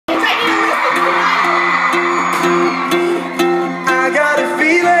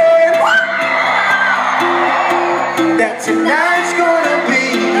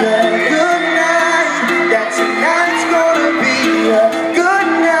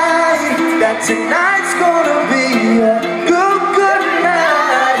tonight's gonna be a good, good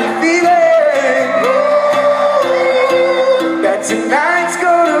night. Feeling that tonight's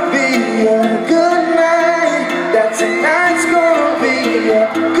gonna be a good night. That tonight's gonna be a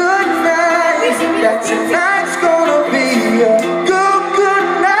good night. That tonight's gonna be a good, good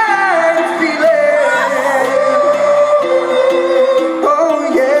night. Feeling, oh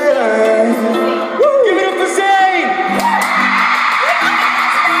yeah. Give it up for Zane.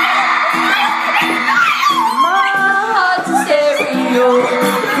 My heart's a stereo,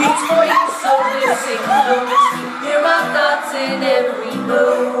 beats for you, so listen close. Hear my thoughts in every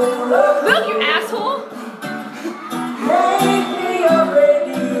note. Move, you asshole! Make me your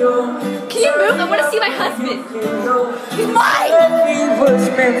radio. Can you move? I want to see my husband. He's mine! It was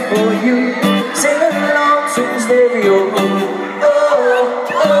meant for you. Sing along to stereo. Oh,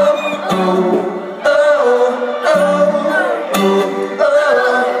 oh, oh, oh, oh, oh,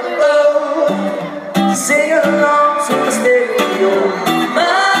 oh. Sing along to stereo. My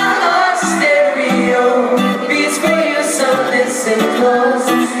heart's stereo. Beats for you, so listen close.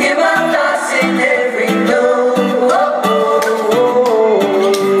 Hear my thoughts in every note. Oh, oh, oh.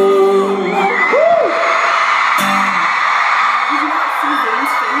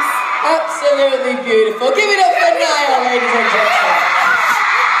 Absolutely beautiful. Give it up for Niall, ladies and gentlemen.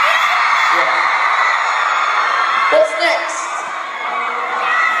 Yeah. What's next?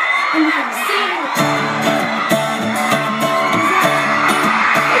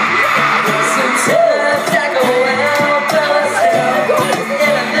 Sometimes I go out by myself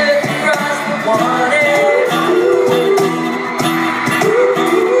and I look across the water,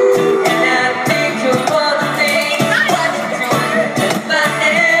 and I think of all the things what you're doing. In my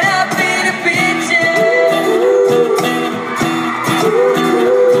head I paint a picture.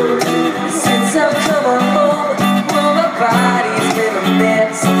 Since I've come on home, well, my body's been a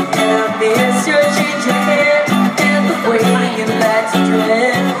mess, and I miss your ginger hair and the way you like to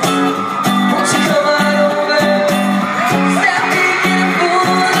dress. Won't you come on over? Stop making a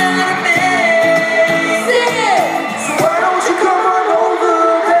fool out of me. Sing it! So why don't you come on over,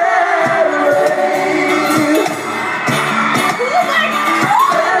 Valerie?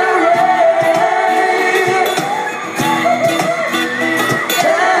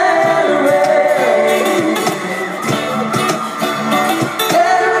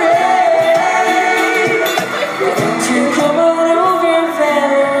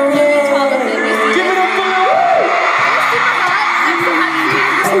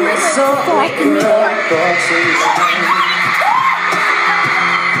 So fucking up,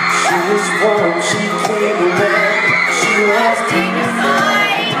 she was warm, she